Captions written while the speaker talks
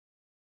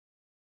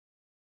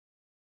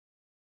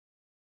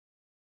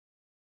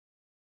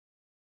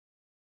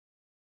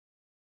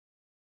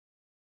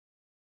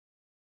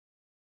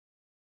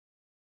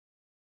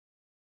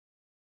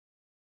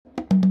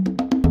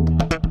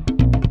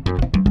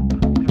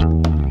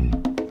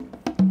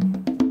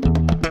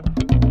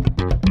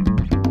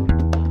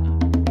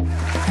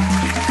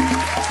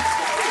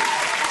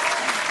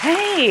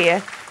Hey,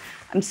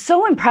 I'm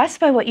so impressed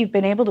by what you've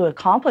been able to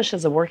accomplish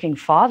as a working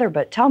father,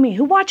 but tell me,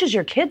 who watches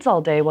your kids all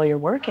day while you're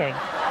working?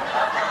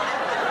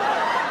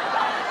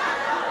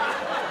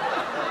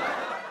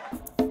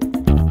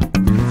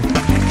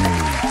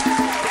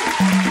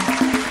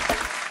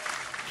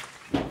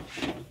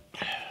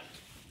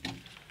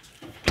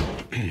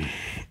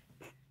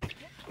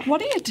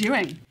 What are you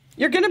doing?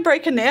 You're gonna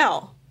break a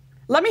nail.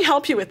 Let me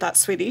help you with that,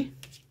 sweetie.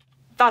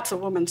 That's a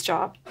woman's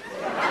job.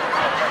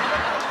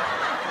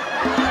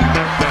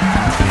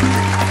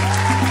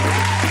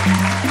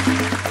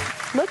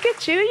 Look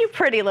at you, you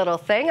pretty little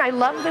thing. I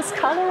love this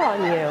color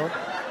on you.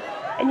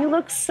 And you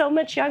look so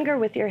much younger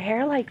with your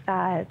hair like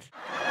that.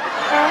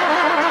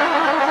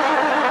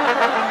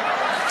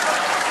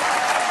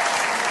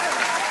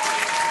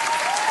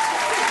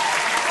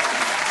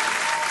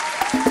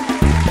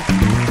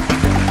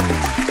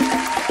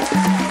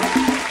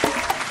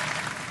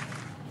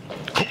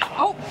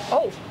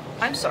 Oh,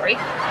 I'm sorry.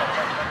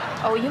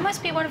 Oh, you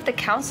must be one of the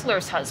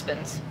counselor's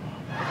husbands.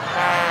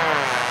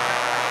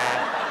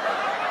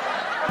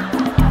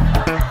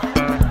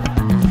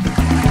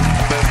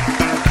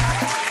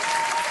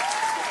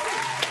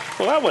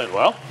 Well, that went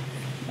well.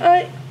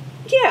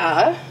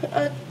 Yeah.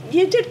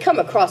 You did come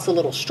across a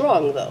little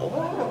strong, though.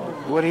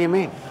 What do you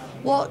mean?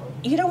 Well,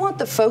 you don't want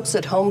the folks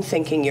at home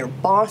thinking you're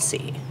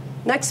bossy.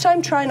 Next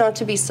time, try not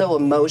to be so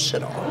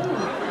emotional.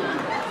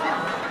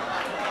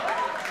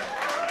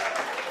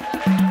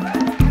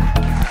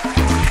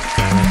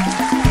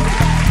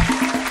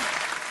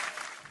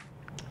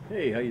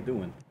 Hey, how you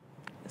doing?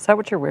 Is that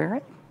what you're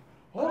wearing?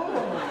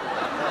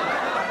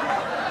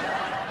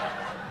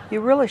 You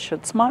really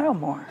should smile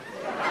more.